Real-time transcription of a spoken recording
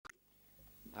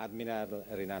Admiral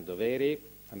Rinaldo Veri,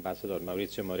 Ambassador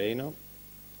Maurizio Moreno,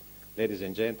 ladies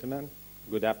and gentlemen,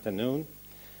 good afternoon.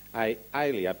 I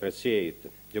highly appreciate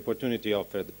the opportunity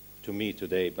offered to me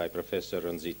today by Professor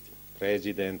Ronzitti,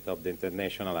 President of the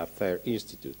International Affairs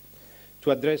Institute, to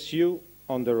address you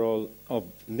on the role of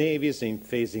navies in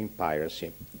facing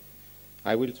piracy.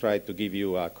 I will try to give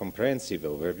you a comprehensive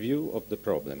overview of the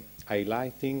problem,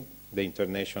 highlighting the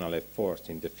international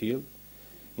effort in the field,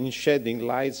 in shedding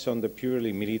lights on the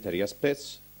purely military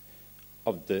aspects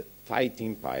of the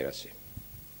fighting piracy.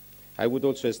 I would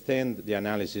also extend the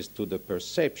analysis to the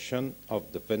perception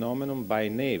of the phenomenon by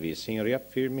navies in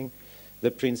reaffirming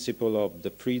the principle of the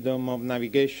freedom of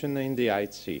navigation in the High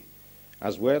Sea,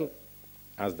 as well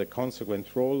as the consequent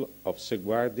role of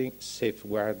safeguarding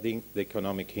the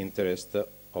economic interest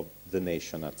of the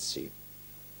nation at sea.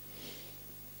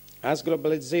 As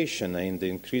globalization and the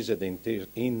increased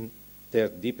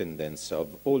interdependence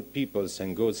of all peoples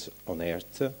and goods on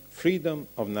Earth, freedom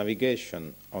of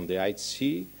navigation on the High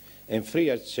Sea and free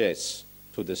access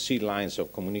to the sea lines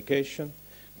of communication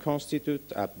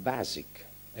constitute a basic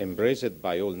embraced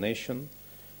by all nations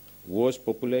whose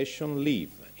population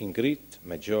live in great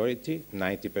majority,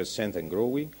 90% and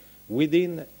growing,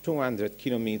 within 200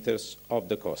 kilometers of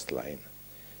the coastline.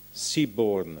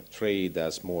 Seaborne trade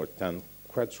has more than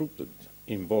quadrupled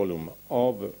in volume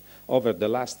over the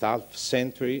last half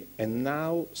century and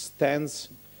now stands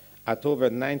at over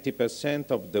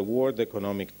 90% of the world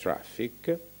economic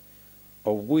traffic,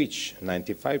 of which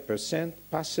 95%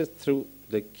 passes through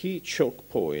the key choke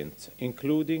points,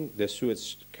 including the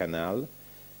Suez Canal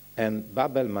and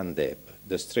Bab el-Mandeb,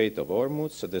 the Strait of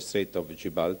Hormuz, the Strait of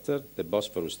Gibraltar, the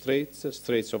Bosphorus Straits,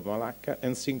 Straits of Malacca,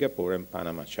 and Singapore and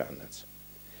Panama channels.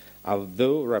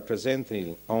 Although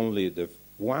representing only the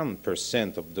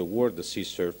 1% of the world sea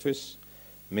surface,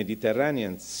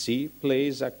 Mediterranean Sea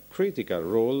plays a critical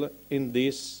role in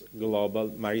this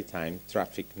global maritime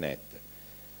traffic net,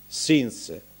 since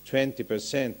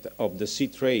 20% of the sea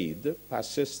trade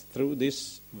passes through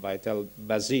this vital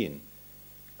basin,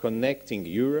 connecting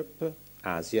Europe,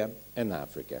 Asia, and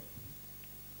Africa.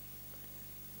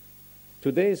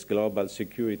 Today's global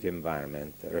security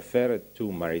environment, referred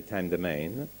to maritime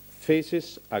domain,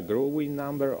 faces a growing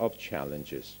number of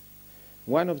challenges.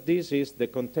 One of these is the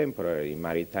contemporary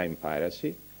maritime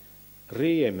piracy,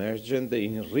 re-emergent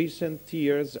in recent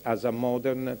years as a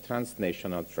modern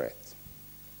transnational threat.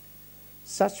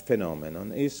 Such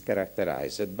phenomenon is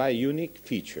characterized by unique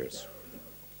features.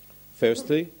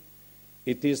 Firstly,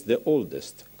 it is the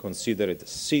oldest, considered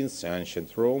since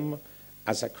ancient Rome,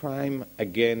 as a crime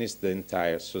against the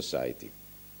entire society.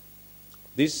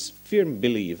 This firm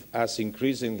belief has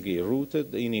increasingly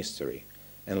rooted in history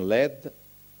and led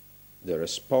the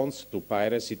response to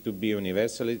piracy to be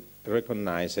universally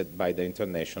recognized by the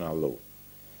international law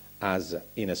as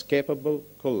inescapable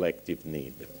collective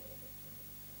need.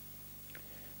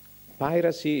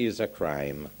 Piracy is a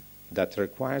crime that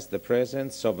requires the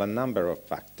presence of a number of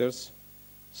factors,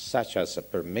 such as a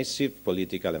permissive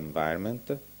political environment,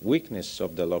 weakness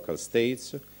of the local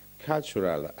states,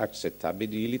 cultural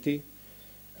acceptability,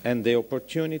 and the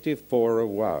opportunity for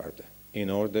reward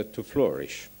in order to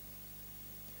flourish.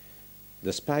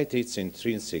 Despite its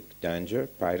intrinsic danger,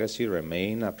 piracy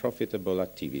remains a profitable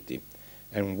activity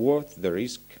and worth the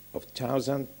risk of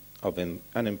thousands of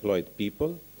unemployed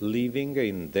people living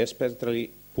in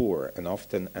desperately poor and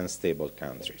often unstable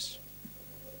countries.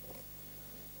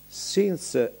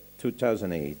 Since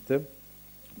 2008,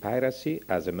 piracy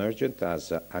has emerged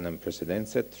as an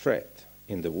unprecedented threat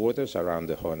in the waters around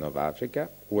the Horn of Africa,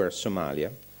 where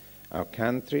Somalia, a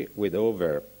country with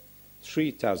over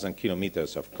 3,000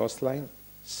 kilometers of coastline,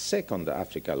 second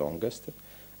Africa longest,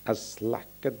 has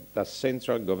lacked a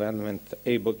central government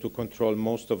able to control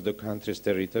most of the country's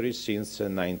territory since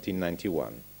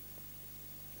 1991.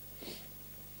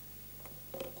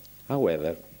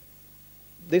 However,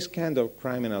 this kind of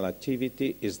criminal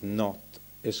activity is not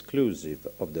exclusive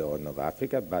of the Horn of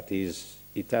Africa, but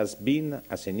it has been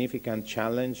a significant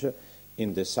challenge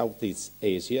in the Southeast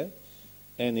Asia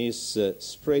and is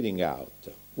spreading out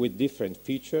with different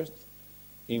features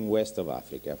in west of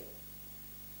Africa.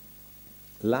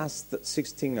 Last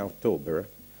 16 October,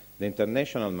 the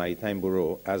International Maritime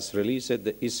Bureau has released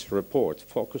its report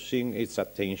focusing its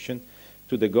attention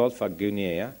to the Gulf of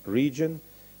Guinea region,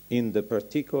 in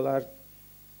particular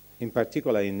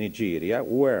in Nigeria,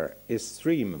 where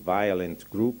extreme violent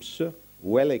groups,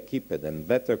 well equipped and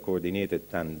better coordinated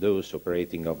than those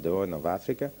operating off the Horn of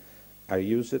Africa, are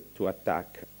used to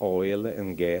attack oil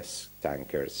and gas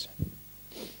tankers.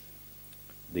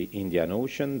 The Indian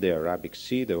Ocean, the Arabic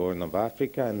Sea, the Horn of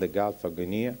Africa, and the Gulf of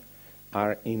Guinea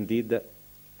are indeed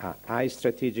a high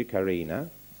strategic arena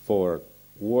for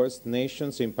worst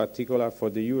nations, in particular for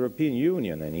the European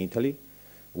Union and Italy,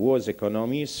 whose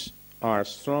economies are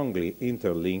strongly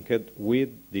interlinked with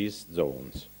these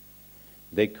zones.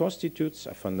 They constitute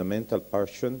a fundamental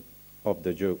portion of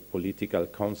the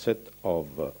geopolitical concept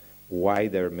of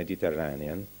wider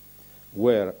Mediterranean,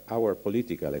 where our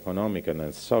political, economic,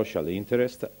 and social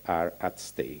interests are at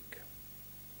stake.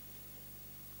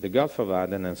 The Gulf of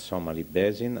Aden and Somali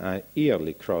Basin are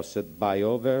yearly crossed by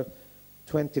over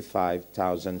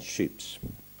 25,000 ships,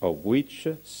 of which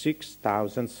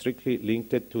 6,000 strictly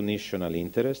linked to national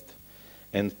interest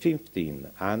and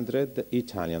 1,500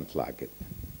 Italian-flagged.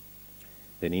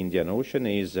 The Indian Ocean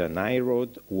is an high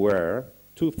road where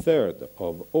two-thirds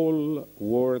of all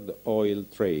world oil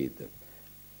trade,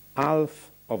 half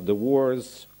of the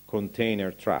world's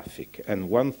container traffic, and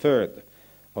one-third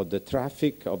of the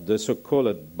traffic of the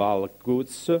so-called bulk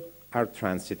goods are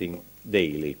transiting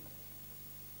daily.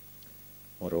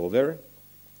 Moreover,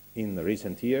 in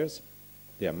recent years,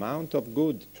 the amount of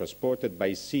goods transported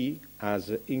by sea has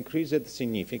increased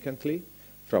significantly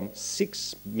from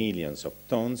 6 million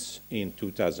tons in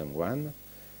 2001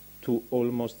 to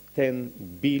almost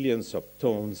 10 billion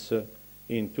tons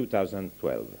in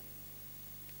 2012.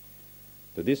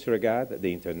 To this regard,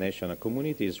 the international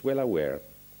community is well aware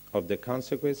of the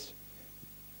consequence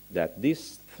that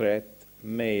this threat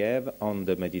may have on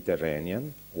the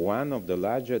Mediterranean, one of the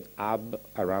largest hubs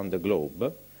around the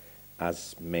globe,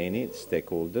 as many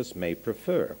stakeholders may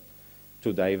prefer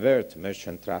to divert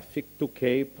merchant traffic to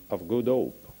Cape of Good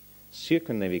Hope,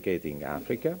 circumnavigating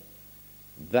Africa,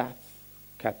 thus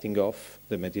cutting off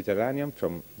the Mediterranean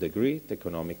from the great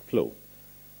economic flow.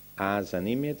 As an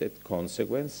immediate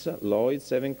consequence, Lloyds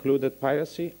have included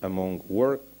piracy among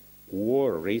war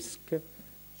risk,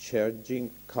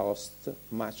 charging costs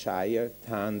much higher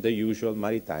than the usual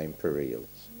maritime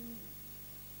perils.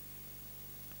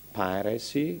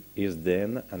 Piracy is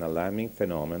then an alarming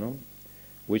phenomenon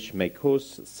which may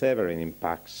cause severe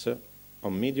impacts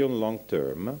on medium-long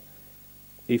term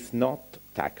if not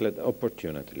tackled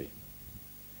opportunely.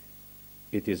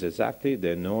 It is exactly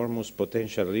the enormous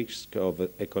potential risk of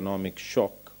economic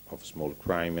shock of small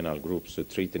criminal groups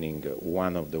threatening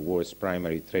one of the world's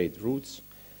primary trade routes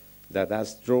that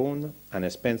has drawn an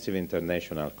expensive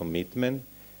international commitment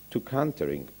to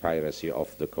countering piracy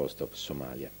off the coast of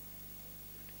Somalia.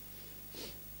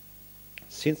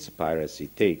 Since piracy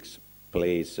takes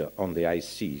place on the high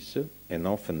seas and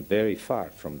often very far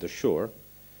from the shore,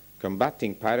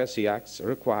 combating piracy acts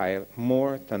require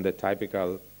more than the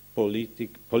typical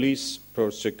police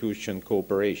prosecution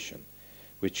cooperation,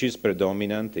 which is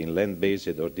predominant in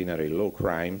land-based ordinary law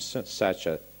crimes such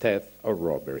as theft or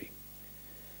robbery.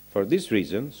 For this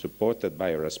reason, supported by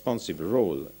a responsive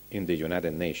role in the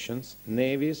United Nations,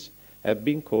 navies have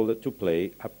been called to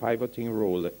play a pivoting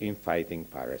role in fighting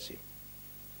piracy.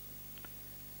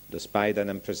 Despite an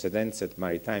unprecedented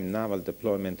maritime naval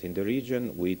deployment in the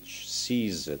region, which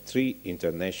sees 3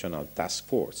 international task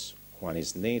forces, one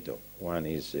is NATO, one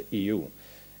is EU,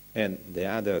 and the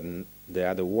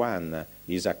other one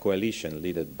is a coalition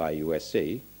led by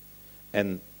USA,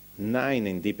 and 9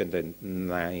 independent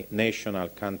national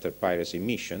counter-piracy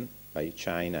missions by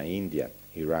China, India,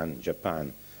 Iran,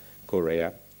 Japan,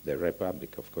 Korea, the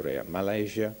Republic of Korea,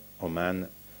 Malaysia, Oman,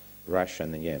 Russia,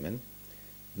 and Yemen,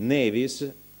 navies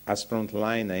as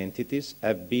frontline entities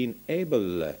have been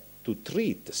able to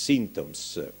treat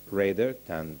symptoms rather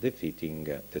than defeating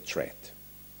the threat.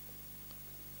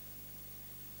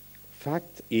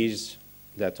 Fact is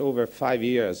that over 5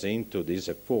 years into this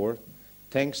effort,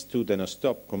 thanks to the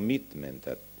non-stop commitment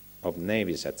of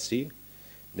navies at sea,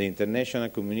 the international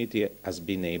community has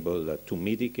been able to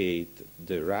mitigate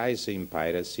the rise in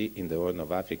piracy in the Horn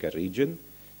of Africa region,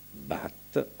 but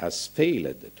has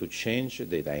failed to change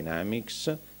the dynamics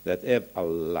that have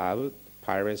allowed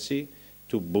piracy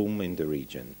to boom in the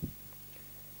region.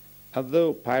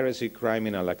 Although piracy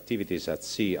criminal activities at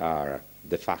sea are,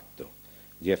 de facto,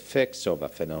 the effects of a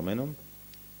phenomenon,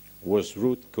 whose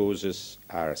root causes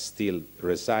are still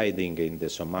residing in the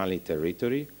Somali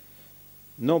territory,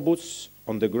 no boots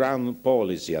on the ground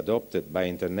policy adopted by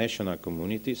international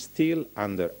community, still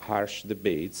under harsh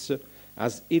debates,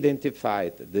 has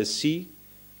identified the sea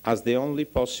as the only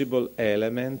possible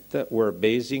element where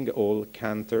basing all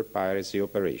counter-piracy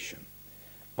operation,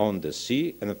 on the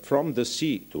sea and from the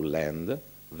sea to land,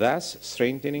 thus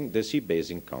strengthening the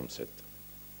sea-basing concept.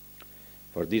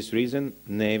 For this reason,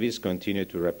 navies continue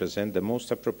to represent the most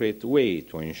appropriate way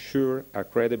to ensure a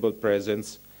credible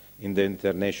presence in the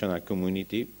international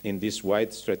community in this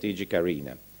wide strategic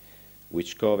arena,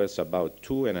 which covers about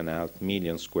 2.5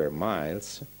 million square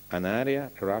miles an area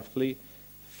roughly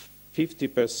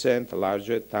 50%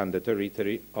 larger than the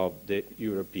territory of the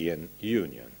European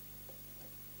Union.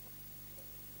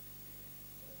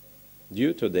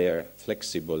 Due to their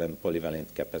flexible and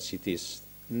polyvalent capacities,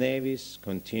 navies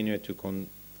continue to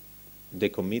the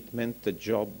commitment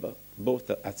job both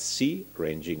at sea,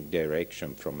 ranging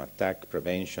direction from attack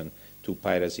prevention to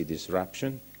piracy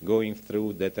disruption, going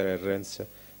through deterrence,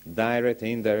 direct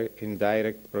and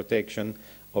indirect protection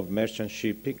of merchant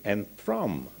shipping, and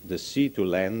from the sea to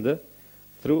land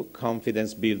through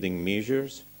confidence-building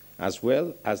measures, as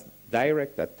well as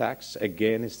direct attacks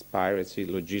against piracy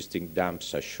logistic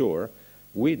dumps ashore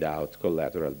without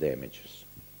collateral damages.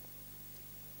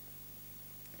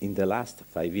 In the last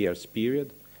 5 years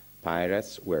period,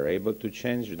 pirates were able to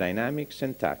change dynamics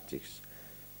and tactics,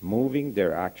 moving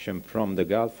their action from the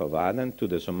Gulf of Aden to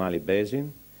the Somali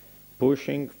Basin,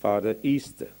 pushing farther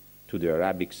east to the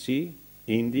Arabic Sea,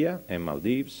 India and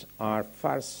Maldives, are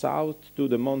far south to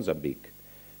the Mozambique.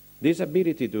 This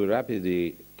ability to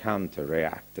rapidly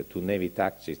counter-react to Navy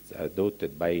tactics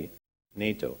adopted by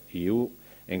NATO, EU,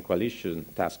 and coalition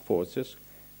task forces,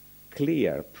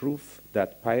 clear proof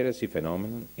that piracy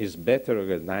phenomenon is better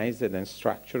organized and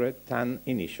structured than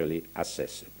initially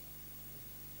assessed.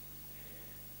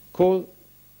 Call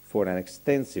for an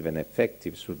extensive and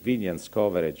effective surveillance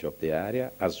coverage of the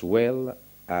area, as well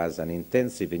as an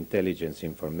intensive intelligence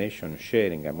information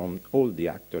sharing among all the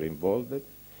actors involved,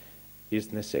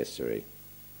 is necessary.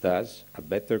 Thus, a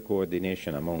better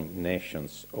coordination among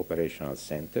nations' operational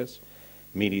centers,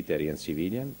 military and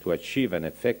civilian, to achieve an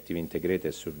effective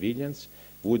integrated surveillance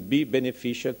would be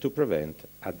beneficial to prevent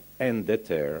and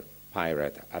deter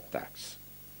pirate attacks.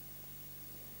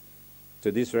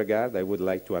 To this regard, I would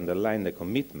like to underline the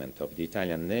commitment of the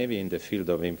Italian Navy in the field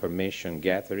of information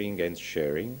gathering and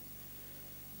sharing.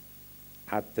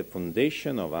 At the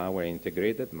foundation of our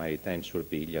integrated maritime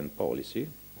surveillance policy,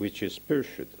 which is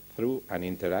pursued through an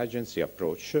interagency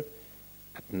approach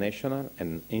at national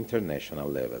and international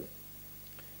level.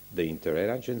 The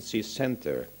Interagency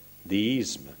Center, the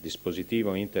ISM,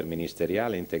 Dispositivo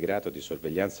Interministeriale Integrato di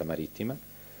Sorveglianza Marittima,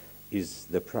 is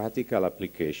the practical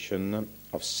application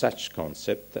of such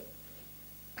concept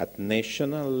at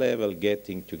national level,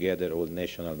 getting together all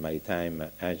national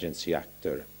maritime agency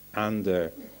actors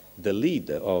under the lead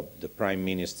of the Prime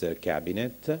Minister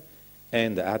Cabinet,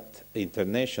 and at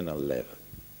international level.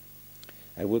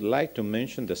 I would like to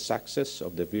mention the success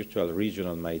of the Virtual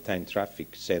Regional Maritime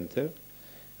Traffic Center,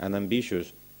 an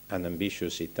ambitious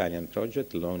Italian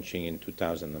project launching in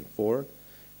 2004,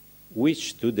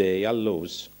 which today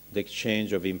allows the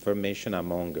exchange of information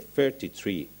among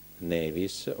 33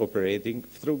 navies operating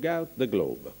throughout the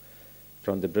globe,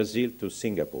 from the Brazil to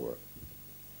Singapore.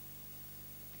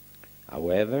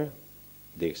 However,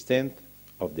 the extent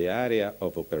of the area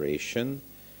of operation,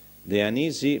 the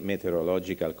uneasy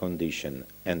meteorological condition,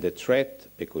 and the threat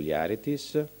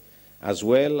peculiarities, as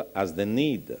well as the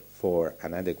need for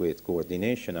an adequate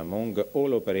coordination among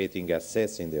all operating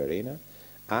assets in the arena,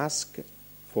 ask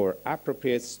for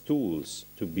appropriate tools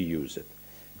to be used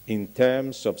in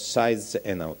terms of size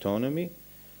and autonomy,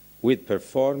 with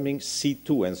performing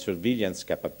C2 and surveillance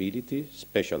capability,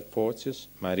 special forces,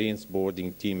 Marines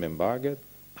boarding team embargoed,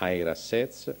 air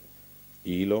assets,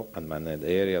 ILO, unmanned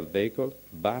aerial vehicle,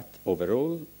 but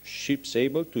overall ships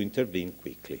able to intervene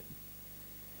quickly.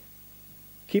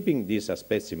 Keeping these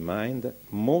aspects in mind,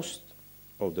 most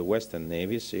of the Western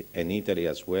navies, and Italy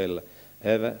as well,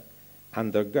 have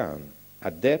undergone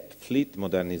a depth fleet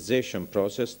modernization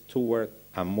process toward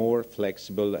a more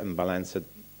flexible and balanced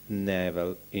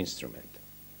naval instrument.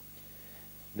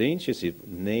 The incisive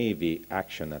Navy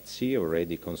action at sea,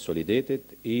 already consolidated,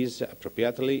 is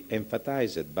appropriately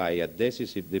emphasized by a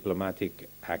decisive diplomatic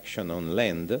action on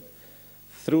land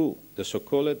through the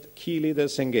so-called key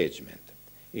leaders engagement,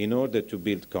 in order to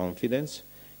build confidence,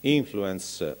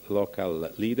 influence local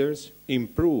leaders,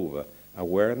 improve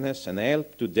awareness, and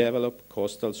help to develop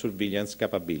coastal surveillance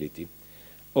capability,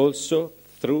 also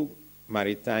through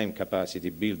maritime capacity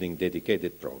building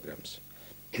dedicated programs.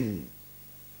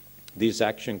 This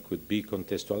action could be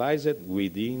contextualized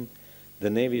within the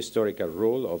Navy historical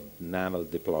role of naval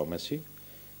diplomacy,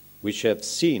 which have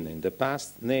seen in the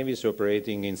past navies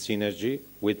operating in synergy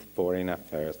with Foreign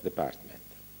Affairs Department.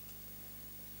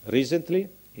 Recently,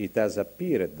 it has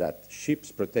appeared that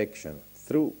ships protection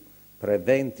through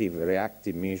preventive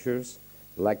reactive measures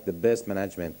like the best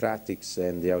management practice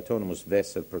and the autonomous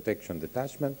vessel protection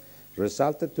detachment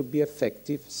resulted to be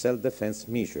effective self-defense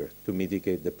measures to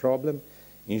mitigate the problem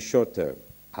in short term,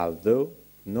 although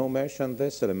no merchant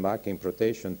vessel embarking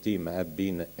protection team have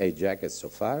been hijacked so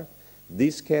far.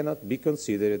 this cannot be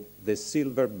considered the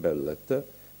silver bullet,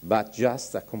 but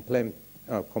just a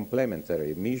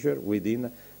complementary measure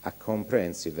within a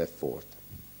comprehensive effort.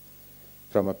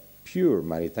 From a pure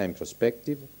maritime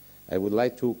perspective, I would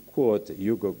like to quote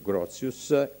Hugo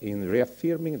Grotius in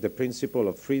reaffirming the principle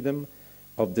of freedom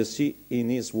of the sea in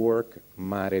his work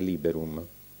Mare Liberum.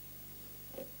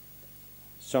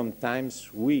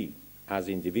 Sometimes we, as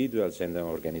individuals and an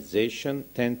organization,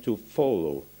 tend to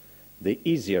follow the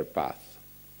easier path,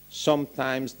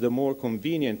 sometimes the more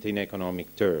convenient in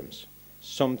economic terms,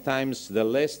 sometimes the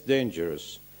less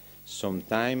dangerous,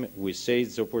 sometimes we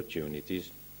seize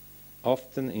opportunities,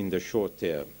 often in the short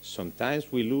term.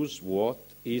 Sometimes we lose what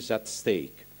is at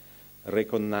stake,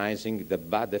 recognizing the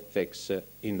bad effects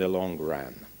in the long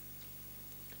run.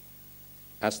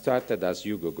 As started as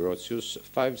Hugo Grotius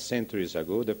 5 centuries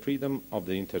ago, the freedom of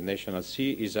the international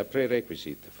sea is a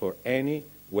prerequisite for any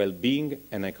well-being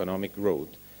and economic road,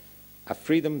 a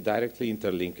freedom directly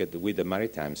interlinked with the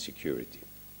maritime security.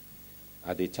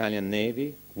 At the Italian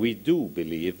Navy, we do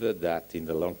believe that in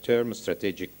the long-term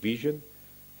strategic vision,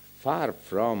 far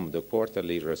from the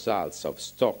quarterly results of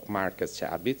stock market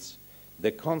habits,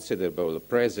 the considerable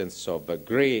presence of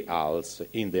grey hulls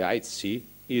in the White Sea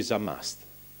is a must.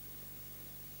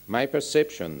 My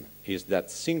perception is that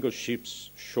single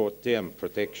ships' short-term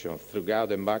protection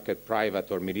throughout embarked private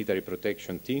or military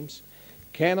protection teams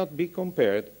cannot be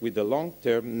compared with the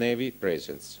long-term Navy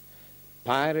presence.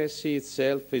 Piracy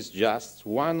itself is just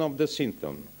one of the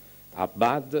symptoms, a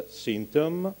bad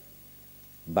symptom,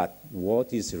 but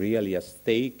what is really at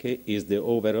stake is the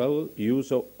overall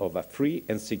use of a free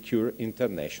and secure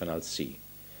international sea.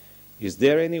 Is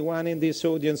there anyone in this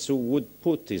audience who would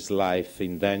put his life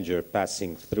in danger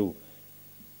passing through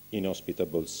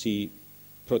inhospitable sea,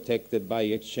 protected by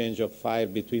exchange of fire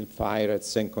between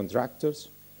pirates and contractors?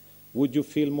 Would you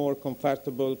feel more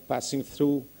comfortable passing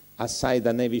through aside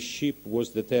a Navy ship whose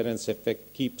deterrence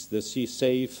effect keeps the sea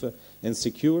safe and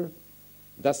secure?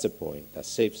 That's the point. A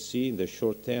safe sea in the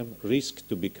short term risks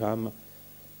to become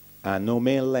a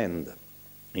no-man's land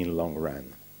in long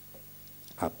run.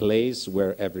 A place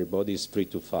where everybody is free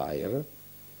to fire,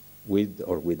 with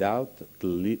or without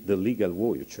the legal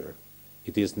voucher.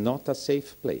 It is not a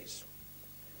safe place.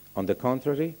 On the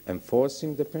contrary,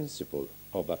 enforcing the principle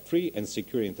of a free and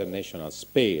secure international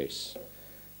space,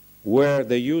 where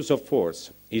the use of force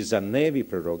is a Navy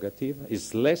prerogative,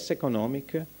 is less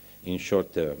economic in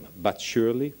short term, but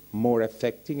surely more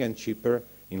effective and cheaper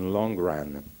in long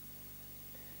run.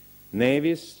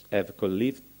 Navies have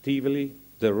collectively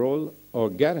the role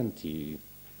of guarantee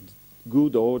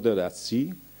good order at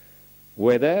sea,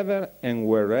 wherever and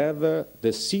wherever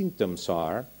the symptoms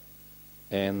are,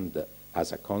 and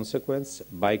as a consequence,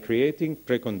 by creating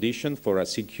preconditions for a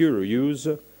secure use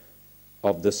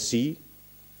of the sea,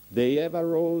 they have a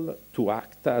role to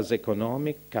act as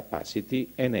economic capacity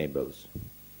enablers.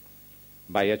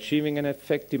 By achieving an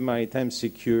effective maritime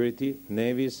security,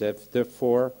 navies have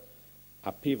therefore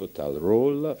a pivotal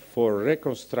role for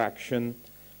reconstruction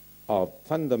of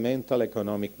fundamental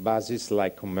economic bases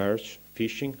like commerce,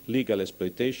 fishing, legal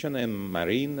exploitation, and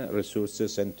marine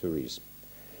resources and tourism.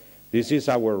 This is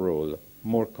our role,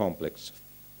 more complex,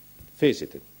 face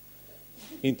it,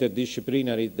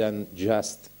 interdisciplinary than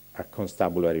just a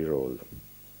constabulary role.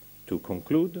 To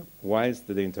conclude, whilst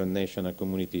the international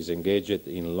community is engaged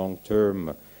in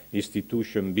long-term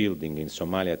institution building in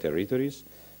Somalia territories,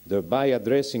 thereby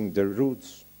addressing the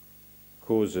roots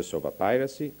causes of a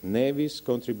piracy, Navy's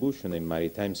contribution in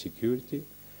maritime security,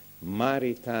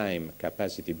 maritime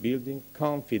capacity building,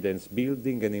 confidence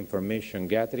building, and information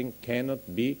gathering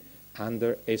cannot be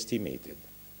underestimated.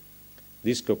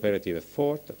 This cooperative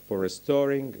effort for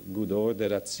restoring good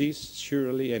order at sea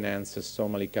surely enhances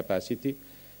Somali capacity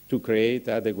to create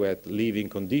adequate living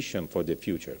conditions for the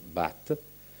future, but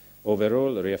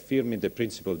overall reaffirming the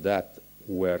principle that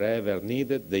wherever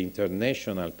needed, the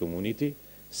international community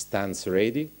stands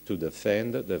ready to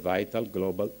defend the vital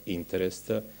global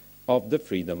interest of the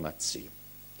freedom at sea.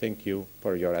 Thank you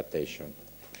for your attention.